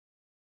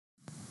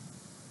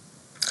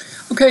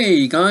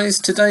Okay guys,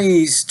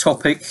 today's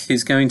topic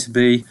is going to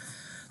be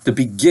the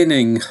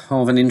beginning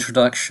of an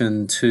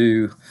introduction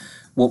to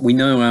what we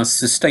know as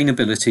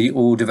sustainability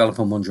or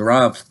développement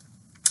durable.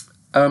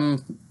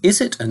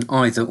 Is it an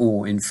either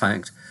or, in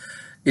fact?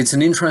 It's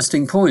an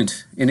interesting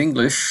point. In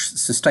English,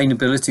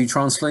 sustainability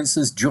translates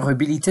as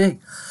durabilité.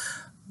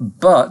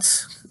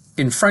 But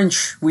in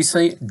French, we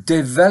say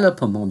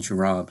développement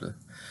durable.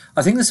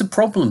 I think there's a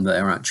problem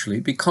there, actually,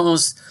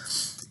 because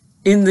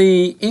in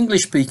the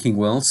English-speaking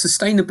world,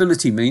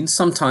 sustainability means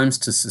sometimes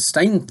to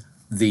sustain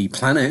the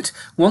planet,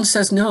 one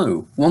says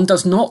no, one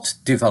does not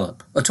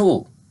develop at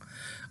all.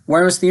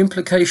 Whereas the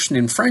implication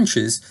in French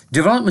is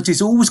development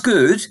is always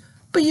good,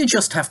 but you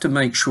just have to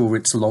make sure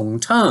it's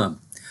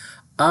long-term.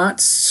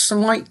 It's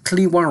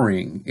slightly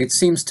worrying. It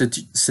seems to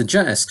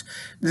suggest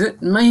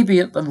that maybe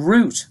at the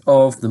root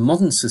of the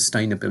modern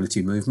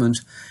sustainability movement,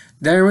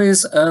 there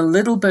is a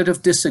little bit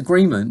of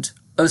disagreement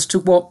as to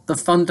what the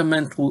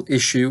fundamental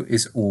issue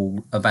is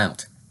all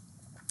about.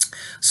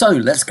 So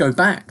let's go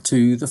back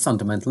to the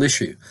fundamental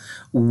issue.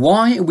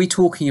 Why are we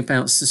talking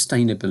about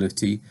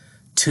sustainability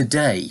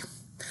today?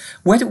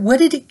 Where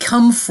did it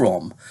come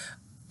from?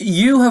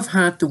 You have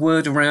had the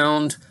word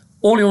around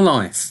all your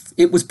life.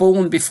 It was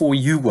born before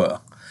you were.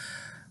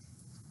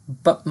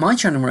 But my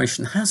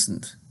generation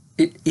hasn't.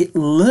 It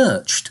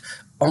lurched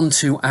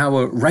onto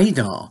our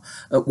radar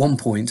at one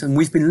point, and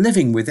we've been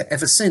living with it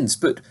ever since.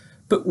 But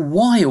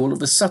why all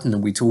of a sudden are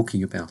we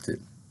talking about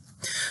it?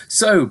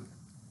 So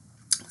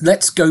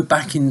let's go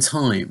back in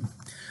time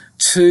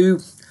to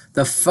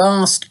the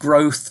fast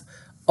growth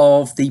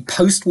of the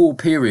post-war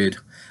period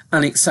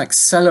and its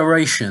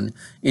acceleration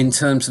in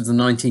terms of the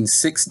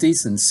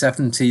 1960s and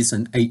 70s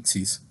and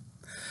 80s.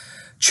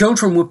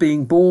 Children were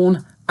being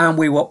born, and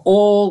we were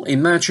all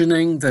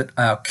imagining that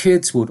our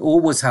kids would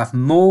always have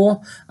more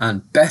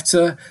and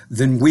better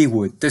than we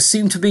would. There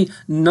seemed to be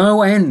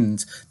no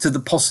end to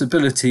the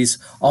possibilities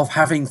of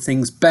having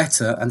things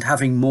better and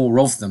having more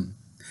of them.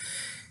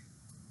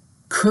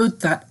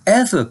 Could that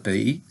ever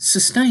be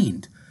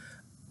sustained?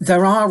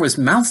 There are, as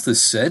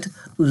Malthus said,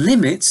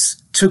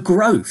 limits to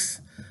growth.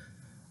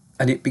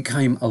 And it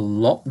became a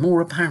lot more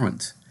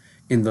apparent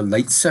in the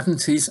late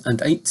 70s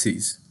and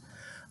 80s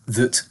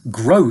that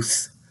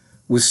growth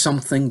was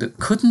something that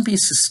couldn't be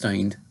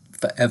sustained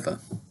forever.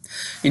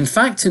 In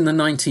fact, in the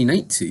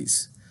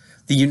 1980s,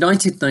 the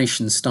United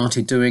Nations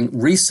started doing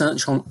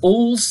research on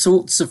all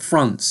sorts of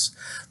fronts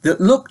that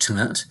looked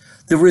at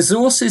the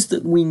resources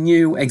that we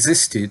knew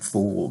existed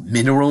for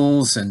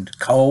minerals and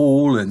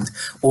coal and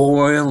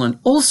oil and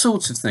all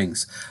sorts of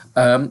things,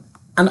 and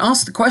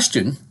asked the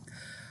question,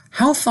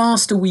 how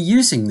fast are we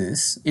using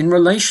this in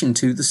relation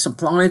to the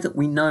supply that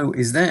we know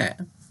is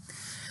there?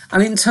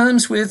 And in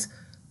terms with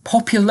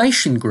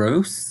population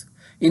growth,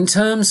 in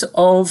terms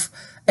of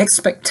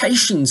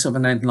expectations of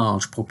an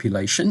enlarged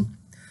population,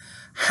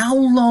 how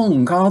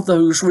long are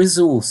those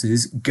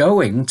resources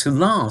going to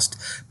last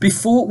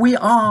before we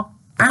are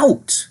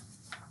out?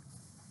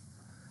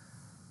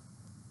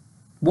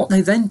 What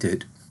they then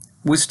did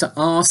was to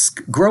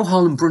ask Gro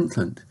Harlem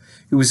Brundtland,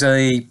 who was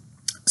a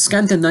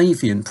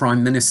Scandinavian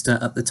prime minister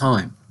at the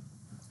time.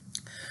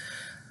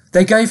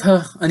 They gave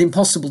her an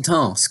impossible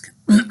task.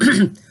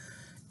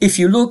 If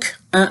you look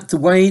at the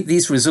way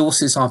these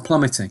resources are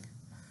plummeting,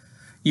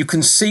 you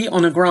can see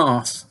on a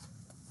graph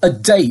a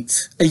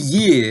date, a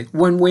year,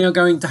 when we are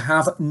going to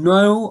have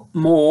no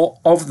more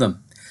of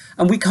them,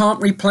 and we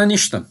can't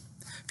replenish them.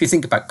 If you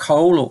think about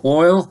coal or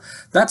oil,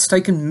 that's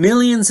taken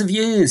millions of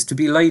years to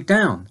be laid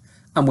down,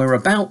 and we're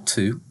about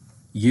to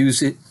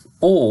use it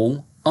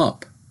all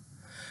up.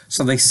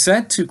 So they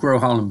said to Gro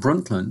Harlem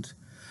Brundtland,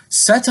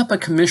 set up a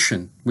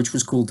commission, which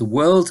was called the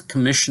World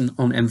Commission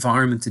on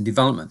Environment and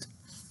Development.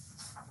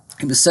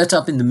 It was set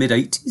up in the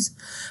mid-80s,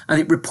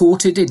 and it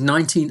reported in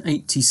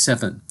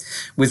 1987,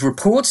 with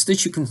reports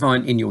that you can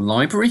find in your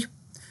library.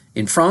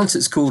 In France,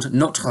 it's called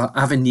Notre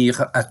Avenir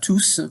à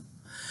Tous.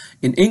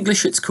 In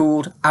English, it's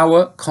called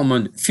Our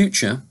Common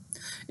Future.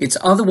 It's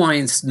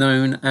otherwise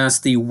known as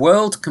the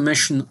World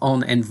Commission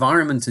on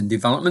Environment and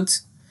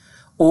Development,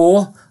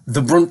 or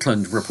the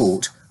Brundtland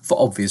Report,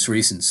 for obvious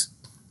reasons.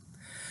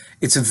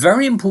 It's a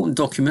very important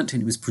document,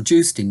 and it was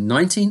produced in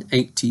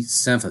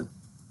 1987.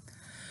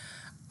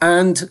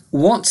 And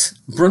what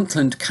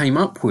Brundtland came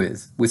up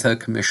with her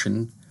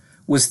commission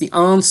was the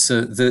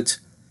answer that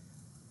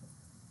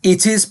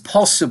it is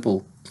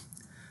possible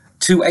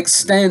to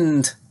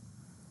extend,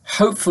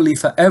 hopefully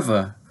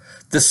forever,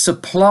 the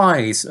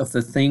supplies of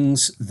the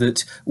things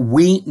that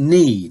we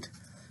need.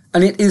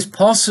 And it is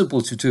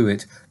possible to do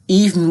it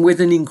even with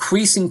an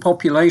increasing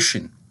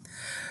population.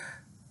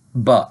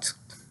 But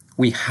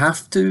we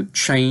have to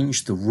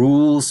change the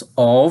rules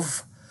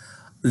of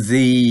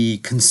the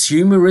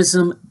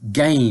consumerism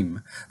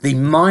game, the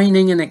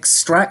mining and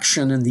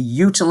extraction and the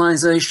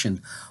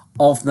utilization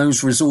of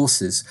those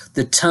resources.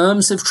 The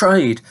terms of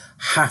trade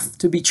have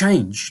to be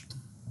changed.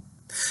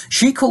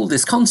 She called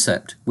this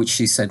concept, which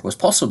she said was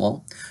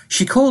possible,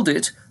 she called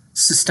it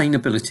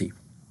sustainability.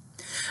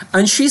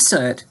 And she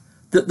said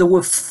that there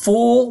were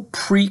 4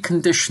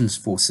 preconditions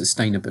for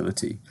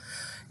sustainability.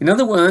 In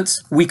other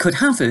words, we could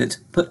have it,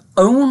 but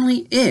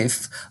only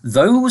if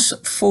those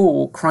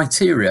 4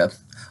 criteria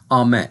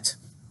are met.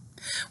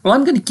 Well,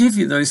 I'm going to give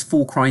you those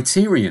 4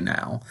 criteria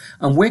now,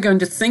 and we're going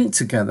to think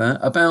together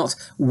about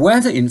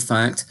whether, in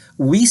fact,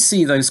 we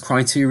see those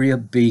criteria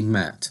being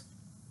met.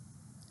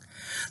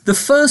 The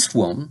first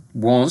one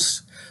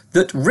was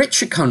that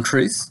richer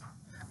countries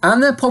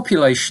and their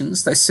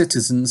populations, their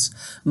citizens,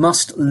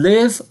 must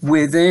live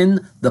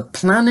within the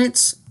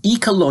planet's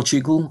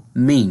ecological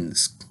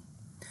means.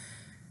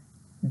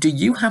 Do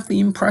you have the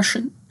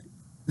impression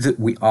that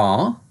we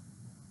are?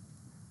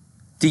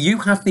 Do you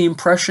have the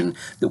impression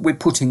that we're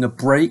putting a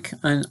brake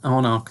on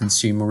our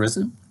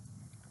consumerism?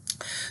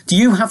 Do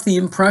you have the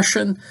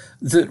impression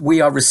that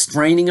we are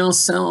restraining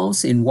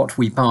ourselves in what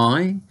we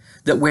buy?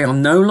 That we are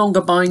no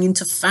longer buying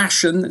into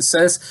fashion that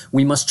says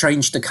we must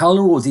change the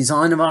colour or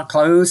design of our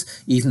clothes,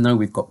 even though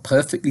we've got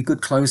perfectly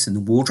good clothes in the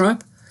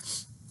wardrobe?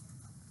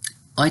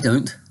 I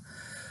don't.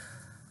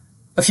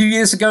 A few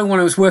years ago, when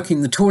I was working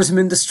in the tourism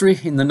industry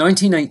in the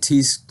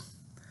 1980s,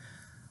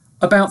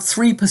 about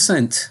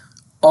 3%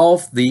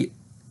 of the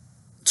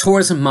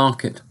tourism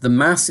market, the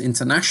mass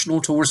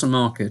international tourism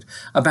market,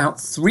 about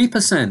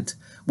 3%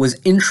 was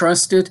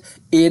interested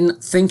in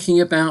thinking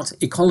about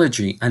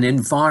ecology and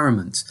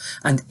environment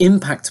and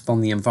impact upon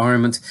the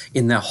environment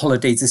in their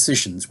holiday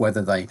decisions,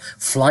 whether they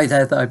fly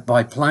there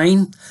by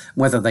plane,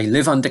 whether they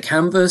live under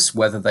canvas,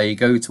 whether they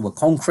go to a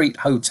concrete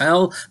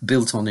hotel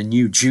built on a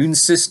new dune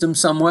system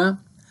somewhere.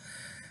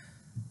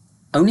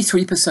 Only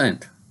 3%.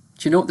 Do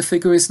you know what the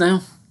figure is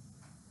now?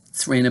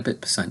 3 and a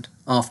bit percent.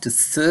 After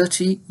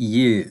 30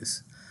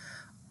 years.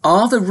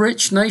 Are the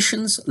rich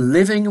nations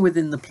living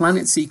within the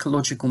planet's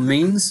ecological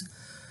means?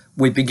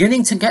 We're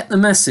beginning to get the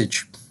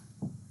message.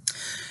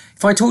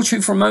 If I talk to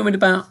you for a moment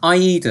about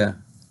AIDA,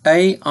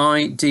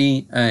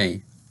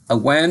 A-I-D-A,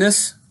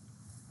 awareness,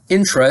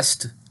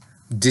 interest,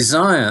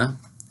 desire,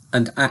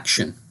 and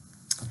action.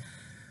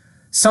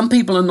 Some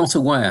people are not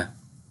aware.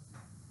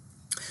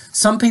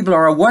 Some people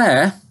are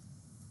aware,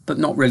 but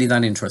not really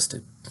that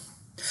interested.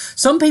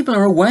 Some people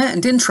are aware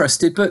and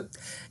interested, but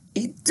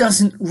it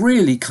doesn't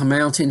really come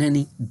out in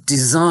any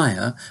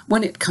desire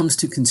when it comes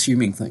to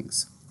consuming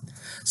things.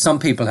 Some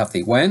people have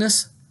the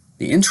awareness,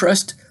 the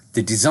interest,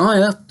 the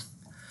desire.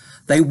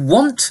 They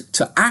want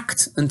to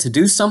act and to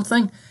do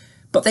something,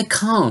 but they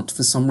can't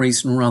for some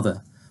reason or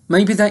other.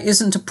 Maybe there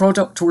isn't a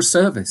product or a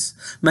service.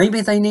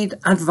 Maybe they need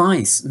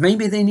advice.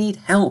 Maybe they need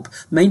help.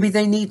 Maybe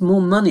they need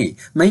more money.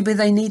 Maybe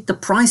they need the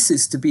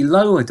prices to be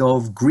lowered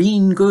of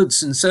green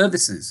goods and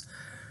services.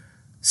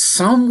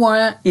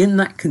 Somewhere in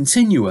that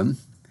continuum,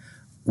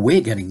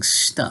 we're getting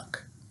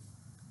stuck.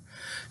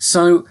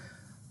 So,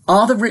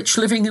 are the rich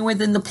living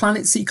within the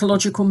planet's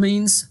ecological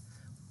means?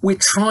 We're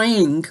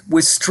trying,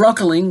 we're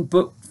struggling,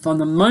 but for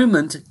the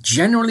moment,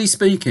 generally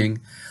speaking,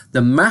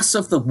 the mass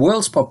of the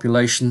world's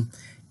population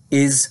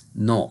is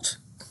not.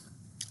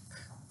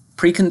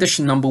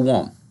 Precondition number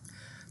 1.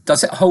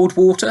 Does it hold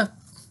water?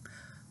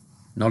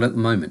 Not at the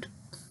moment.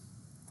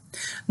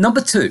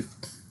 Number 2.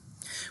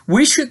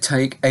 We should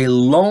take a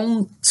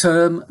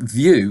long-term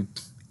view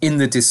in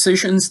the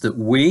decisions that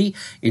we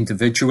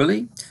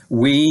individually,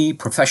 we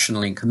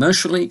professionally and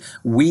commercially,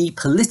 we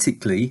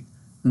politically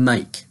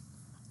make.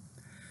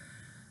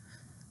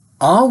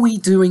 Are we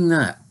doing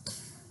that?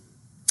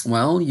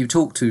 Well, you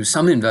talk to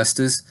some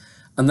investors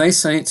and they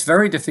say it's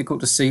very difficult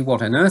to see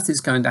what on earth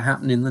is going to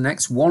happen in the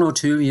next 1 or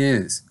 2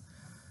 years.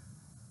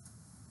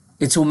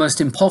 It's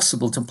almost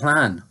impossible to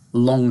plan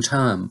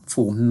long-term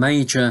for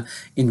major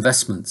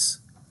investments.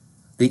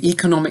 The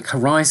economic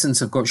horizons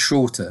have got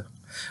shorter.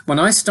 When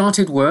I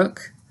started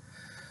work,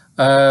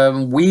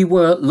 we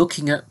were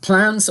looking at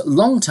plans,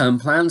 long-term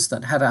plans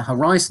that had a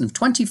horizon of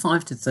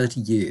 25 to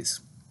 30 years.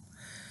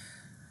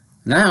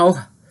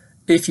 Now,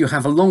 if you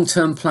have a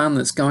long-term plan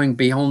that's going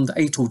beyond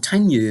 8 or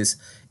 10 years,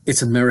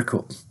 it's a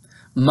miracle.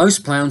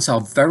 Most plans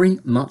are very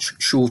much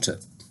shorter.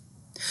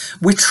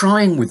 We're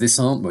trying with this,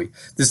 aren't we?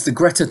 There's the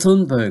Greta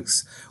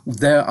Thunbergs.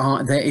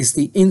 There is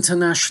the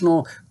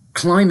international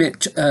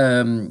climate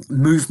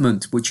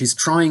movement, which is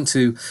trying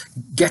to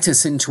get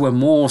us into a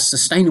more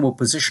sustainable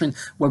position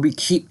where we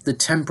keep the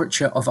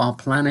temperature of our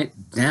planet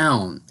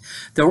down.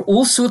 There are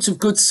all sorts of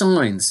good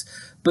signs,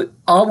 but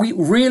are we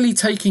really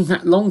taking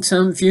that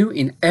long-term view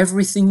in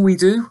everything we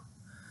do?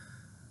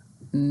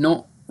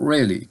 Not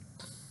really.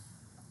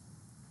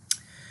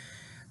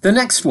 The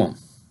next one,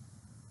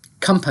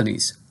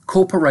 companies,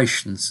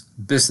 corporations,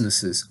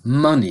 businesses,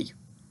 money.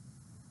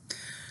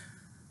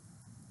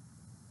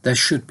 There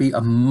should be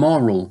a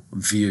moral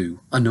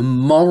view and a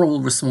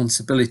moral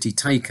responsibility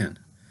taken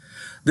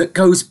that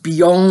goes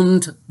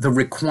beyond the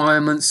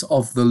requirements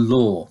of the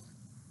law.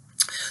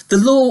 The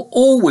law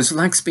always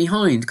lags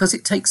behind because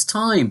it takes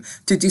time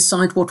to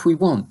decide what we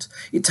want.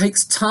 It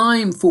takes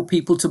time for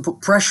people to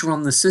put pressure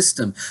on the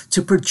system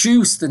to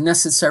produce the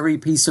necessary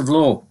piece of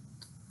law.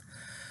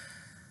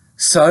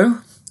 So,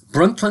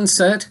 Brundtland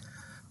said,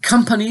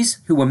 companies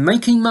who are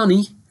making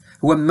money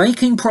who are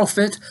making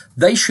profit,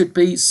 they should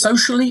be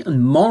socially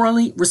and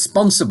morally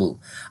responsible,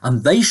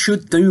 and they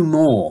should do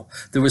more.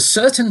 There are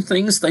certain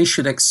things they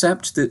should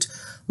accept that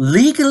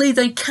legally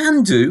they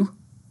can do,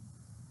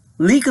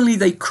 legally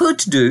they could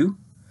do,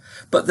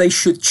 but they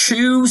should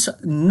choose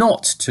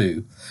not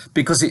to,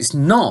 because it's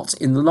not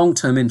in the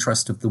long-term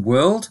interest of the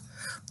world,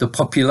 the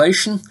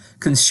population,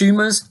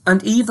 consumers,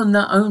 and even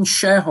their own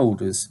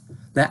shareholders,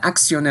 their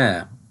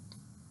actionnaire.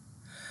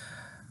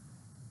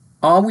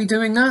 Are we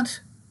doing that?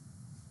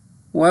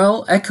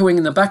 Well, echoing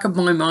in the back of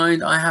my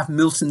mind, I have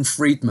Milton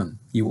Friedman.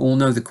 You all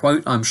know the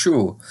quote, I'm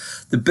sure.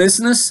 The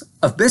business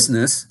of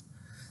business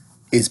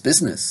is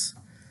business.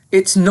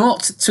 It's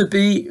not to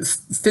be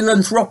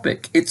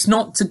philanthropic. It's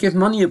not to give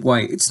money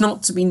away. It's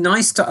not to be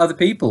nice to other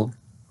people.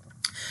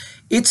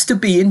 It's to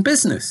be in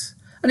business.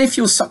 And if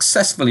you're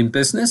successful in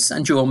business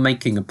and you're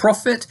making a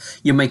profit,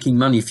 you're making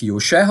money for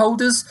your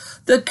shareholders,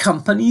 the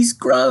companies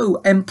grow,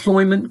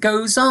 employment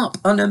goes up,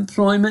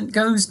 unemployment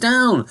goes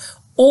down.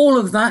 All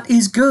of that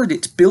is good.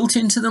 It's built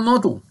into the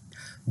model.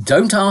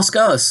 Don't ask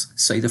us,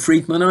 say the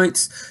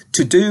Friedmanites,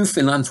 to do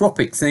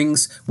philanthropic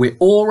things. We're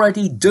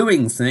already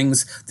doing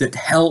things that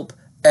help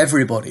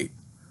everybody.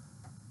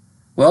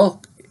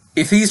 Well,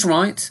 if he's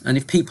right, and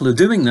if people are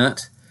doing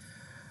that,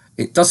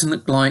 it doesn't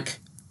look like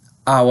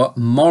our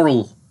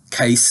moral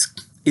case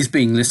is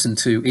being listened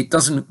to. It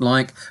doesn't look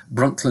like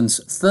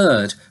Brundtland's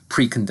third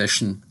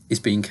precondition is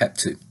being kept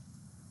to.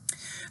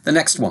 The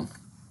next one.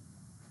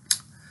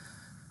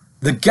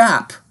 The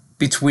gap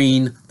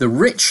between the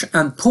rich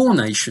and poor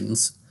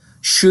nations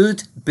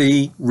should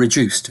be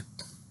reduced.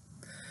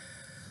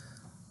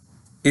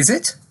 Is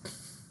it?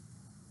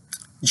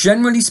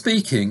 Generally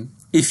speaking,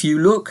 if you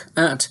look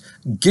at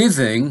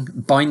giving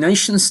by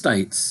nation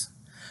states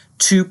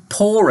to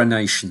poorer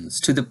nations,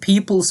 to the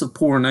peoples of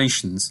poorer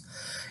nations,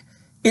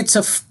 it's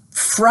a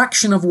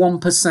fraction of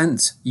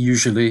 1%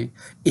 usually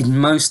in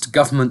most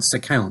governments'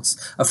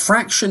 accounts, a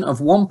fraction of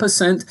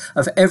 1%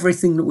 of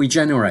everything that we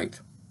generate.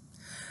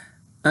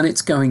 And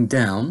it's going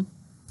down.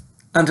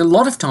 And a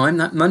lot of time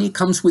that money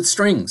comes with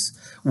strings.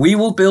 We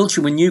will build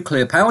you a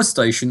nuclear power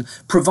station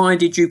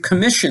provided you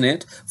commission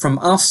it from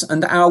us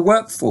and our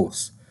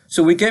workforce.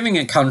 So we're giving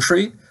a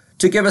country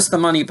to give us the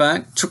money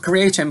back to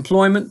create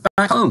employment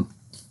back home.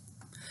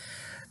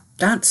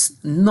 That's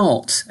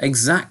not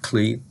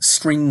exactly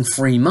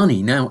string-free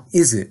money now,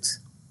 is it?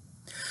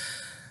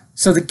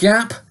 So the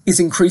gap is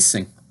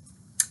increasing.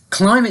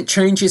 Climate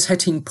change is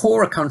hitting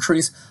poorer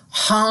countries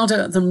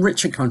harder than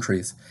richer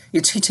countries.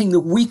 It's hitting the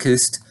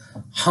weakest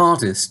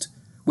hardest,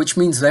 which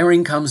means their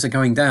incomes are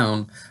going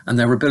down and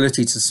their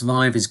ability to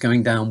survive is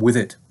going down with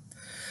it.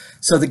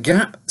 So the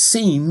gap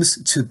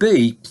seems to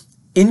be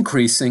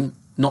increasing,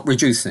 not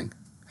reducing.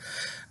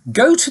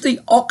 Go to the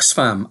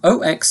Oxfam,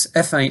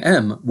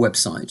 O-X-F-A-M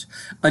website,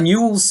 and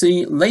you will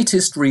see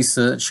latest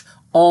research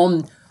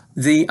on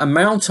the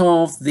amount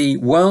of the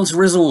world's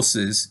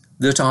resources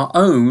that are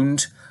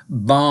owned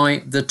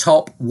by the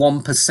top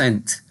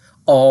 1%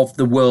 of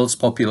the world's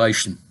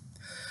population.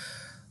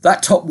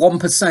 That top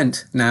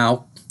 1%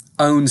 now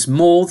owns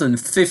more than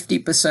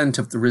 50%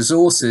 of the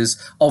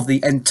resources of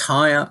the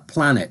entire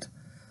planet.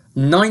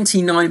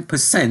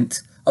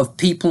 99% of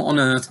people on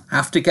Earth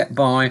have to get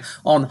by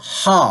on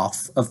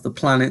half of the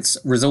planet's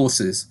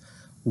resources.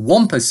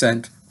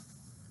 1%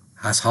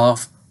 has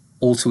half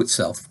all to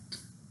itself.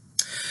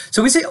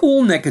 So is it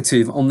all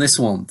negative on this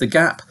one, the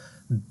gap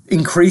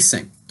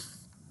increasing?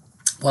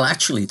 Well,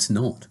 actually, it's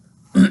not.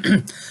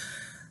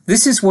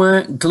 This is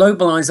where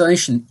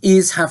globalization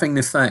is having an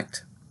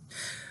effect.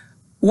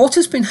 What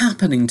has been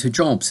happening to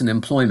jobs and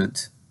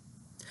employment?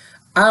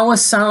 Our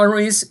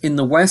salaries in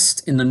the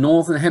West, in the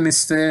Northern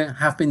Hemisphere,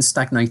 have been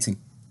stagnating.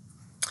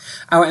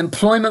 Our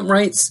employment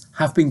rates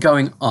have been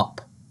going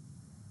up.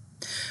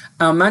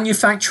 Our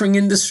manufacturing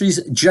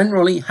industries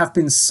generally have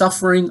been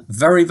suffering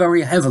very,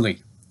 very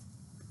heavily.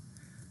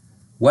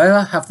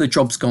 Where have the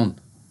jobs gone?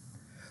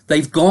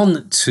 They've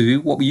gone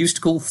to what we used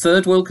to call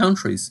third world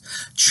countries.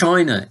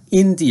 China,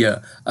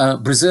 India,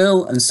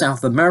 Brazil and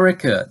South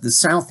America, the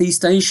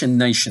Southeast Asian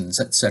nations,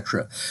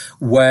 etc.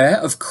 Where,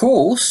 of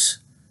course,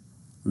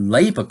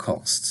 labour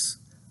costs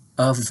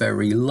are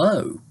very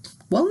low.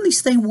 Well, at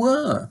least they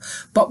were.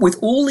 But with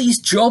all these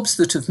jobs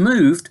that have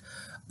moved,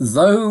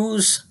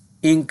 those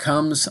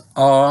incomes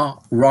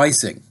are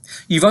rising.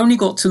 You've only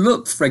got to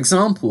look, for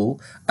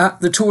example, at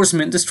the tourism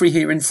industry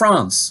here in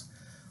France.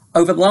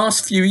 Over the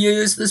last few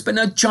years, there's been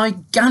a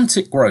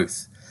gigantic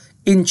growth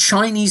in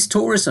Chinese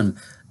tourism.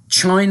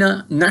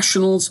 China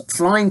nationals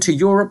flying to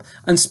Europe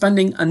and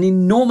spending an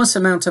enormous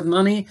amount of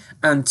money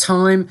and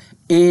time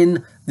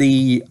in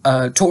the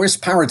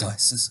tourist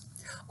paradises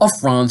of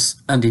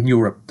France and in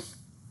Europe.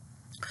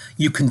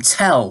 You can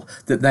tell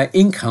that their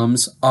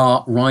incomes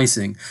are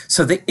rising.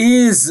 So there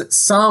is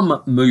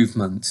some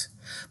movement.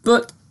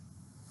 But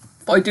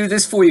if I do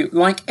this for you,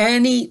 like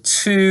any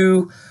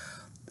two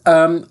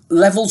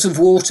levels of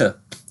water,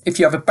 if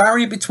you have a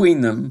barrier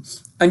between them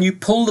and you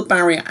pull the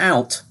barrier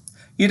out,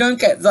 you don't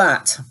get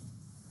that.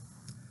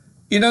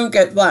 You don't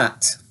get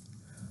that.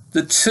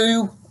 The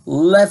two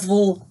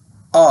level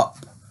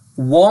up.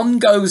 One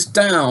goes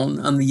down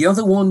and the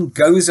other one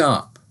goes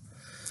up.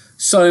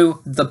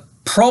 So the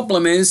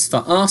problem is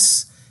for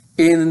us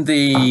in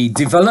the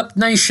developed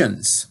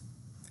nations,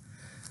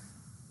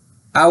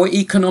 our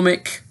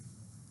economic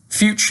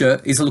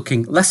future is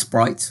looking less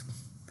bright.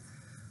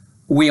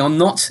 We are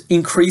not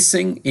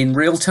increasing in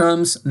real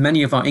terms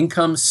many of our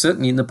incomes,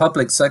 certainly in the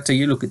public sector.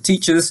 You look at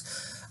teachers,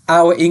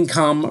 our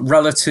income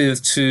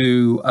relative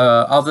to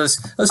others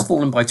has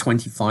fallen by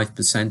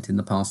 25% in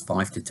the past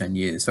 5 to 10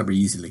 years, very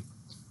easily,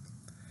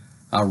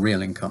 our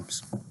real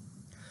incomes.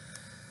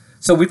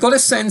 So we've got a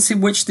sense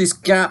in which this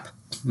gap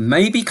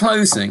may be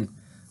closing,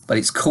 but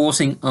it's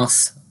causing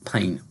us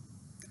pain.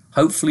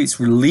 Hopefully it's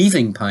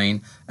relieving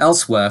pain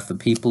elsewhere for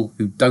people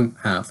who don't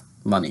have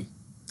money.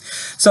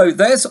 So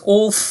there's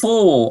all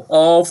 4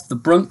 of the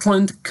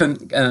Brundtland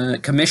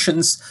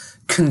Commission's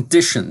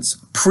conditions,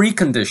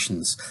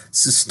 preconditions.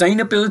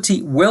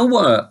 Sustainability will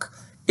work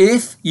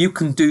if you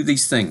can do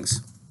these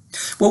things.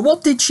 Well,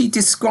 what did she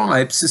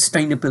describe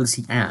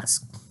sustainability as?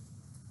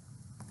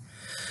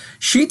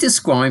 She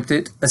described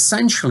it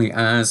essentially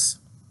as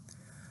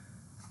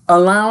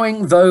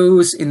allowing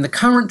those in the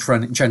current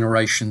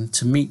generation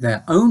to meet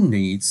their own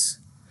needs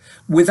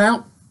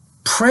without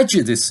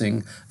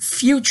prejudicing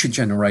future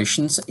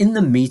generations in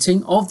the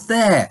meeting of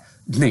their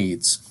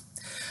needs.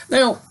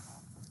 Now,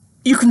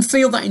 you can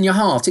feel that in your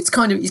heart. It's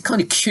kind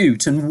of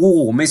cute and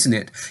warm, isn't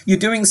it? You're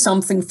doing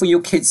something for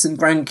your kids and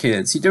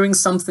grandkids. You're doing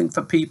something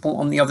for people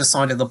on the other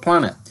side of the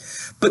planet.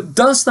 But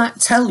does that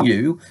tell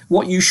you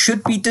what you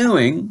should be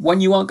doing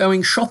when you are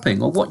going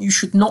shopping, or what you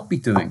should not be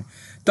doing?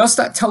 Does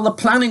that tell the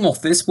planning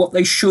office what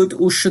they should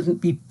or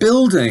shouldn't be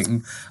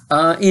building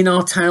in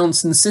our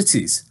towns and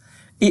cities?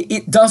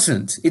 It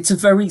doesn't. It's a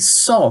very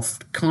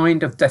soft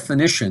kind of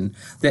definition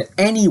that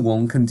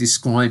anyone can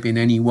describe in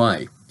any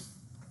way.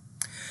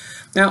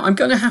 Now, I'm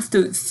going to have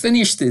to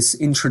finish this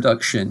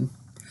introduction,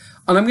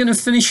 and I'm going to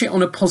finish it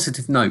on a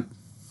positive note.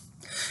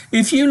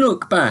 If you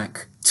look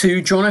back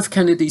to John F.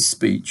 Kennedy's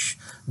speech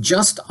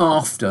just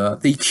after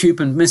the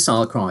Cuban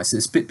Missile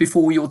Crisis, bit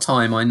before your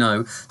time, I know,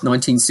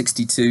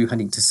 1962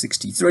 heading to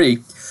 63,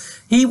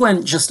 he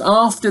went just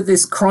after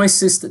this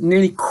crisis that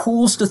nearly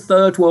caused a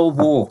Third World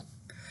War.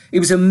 It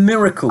was a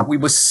miracle. We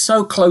were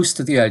so close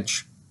to the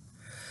edge.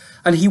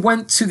 And he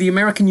went to the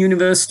American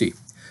University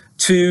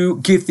to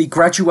give the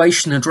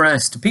graduation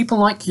address to people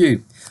like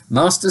you,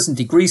 masters and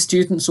degree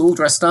students all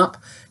dressed up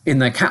in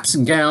their caps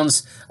and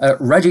gowns,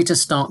 ready to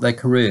start their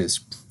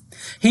careers.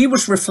 He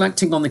was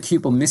reflecting on the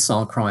Cuban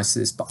Missile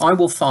Crisis, but I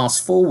will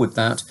fast forward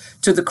that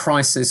to the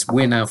crisis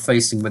we're now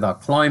facing with our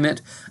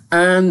climate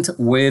and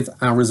with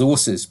our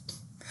resources.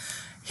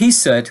 He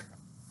said,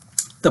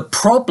 "The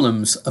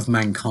problems of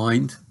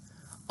mankind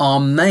are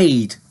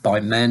made by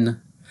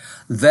men,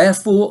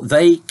 therefore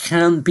they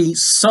can be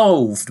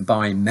solved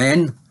by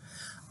men,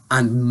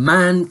 and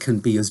man can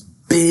be as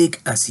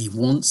big as he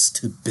wants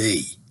to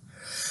be."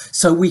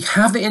 So we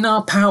have it in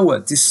our power,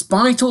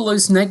 despite all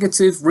those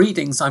negative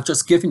readings I've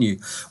just given you,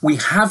 we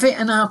have it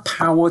in our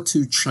power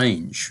to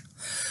change.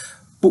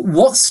 But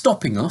what's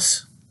stopping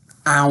us?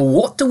 And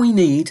what do we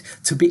need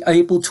to be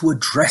able to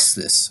address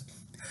this?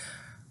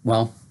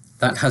 Well,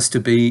 that has to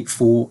be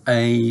for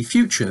a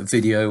future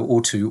video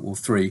or 2 or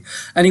 3.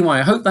 Anyway,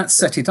 I hope that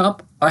set it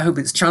up. I hope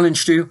it's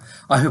challenged you.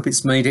 I hope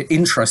it's made it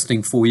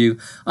interesting for you.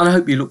 And I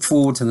hope you look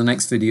forward to the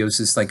next videos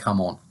as they come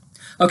on.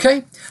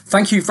 Okay,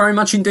 thank you very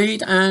much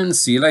indeed, and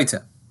see you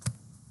later.